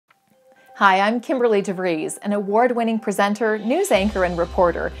Hi, I'm Kimberly de Vries, an award-winning presenter, news anchor, and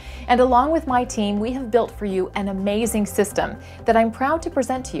reporter. And along with my team, we have built for you an amazing system that I'm proud to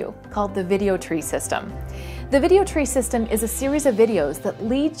present to you called the Video Tree System. The Video Tree System is a series of videos that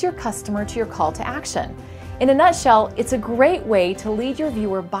leads your customer to your call to action. In a nutshell, it's a great way to lead your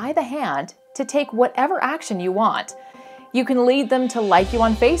viewer by the hand to take whatever action you want. You can lead them to like you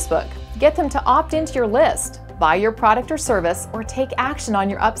on Facebook, get them to opt into your list, buy your product or service, or take action on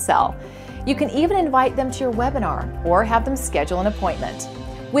your upsell. You can even invite them to your webinar or have them schedule an appointment.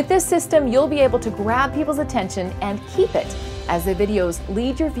 With this system, you'll be able to grab people's attention and keep it as the videos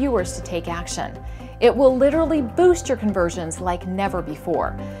lead your viewers to take action. It will literally boost your conversions like never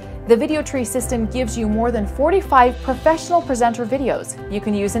before. The Video Tree System gives you more than 45 professional presenter videos you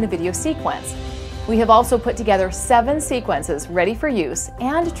can use in a video sequence. We have also put together 7 sequences ready for use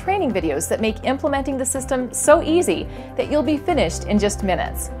and training videos that make implementing the system so easy that you'll be finished in just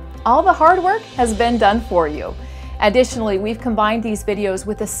minutes. All the hard work has been done for you. Additionally, we've combined these videos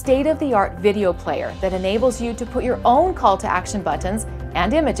with a state-of-the-art video player that enables you to put your own call to action buttons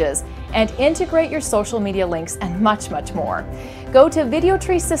and images and integrate your social media links and much, much more. Go to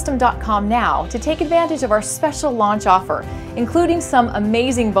videotreesystem.com now to take advantage of our special launch offer, including some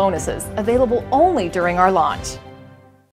amazing bonuses available only during our launch.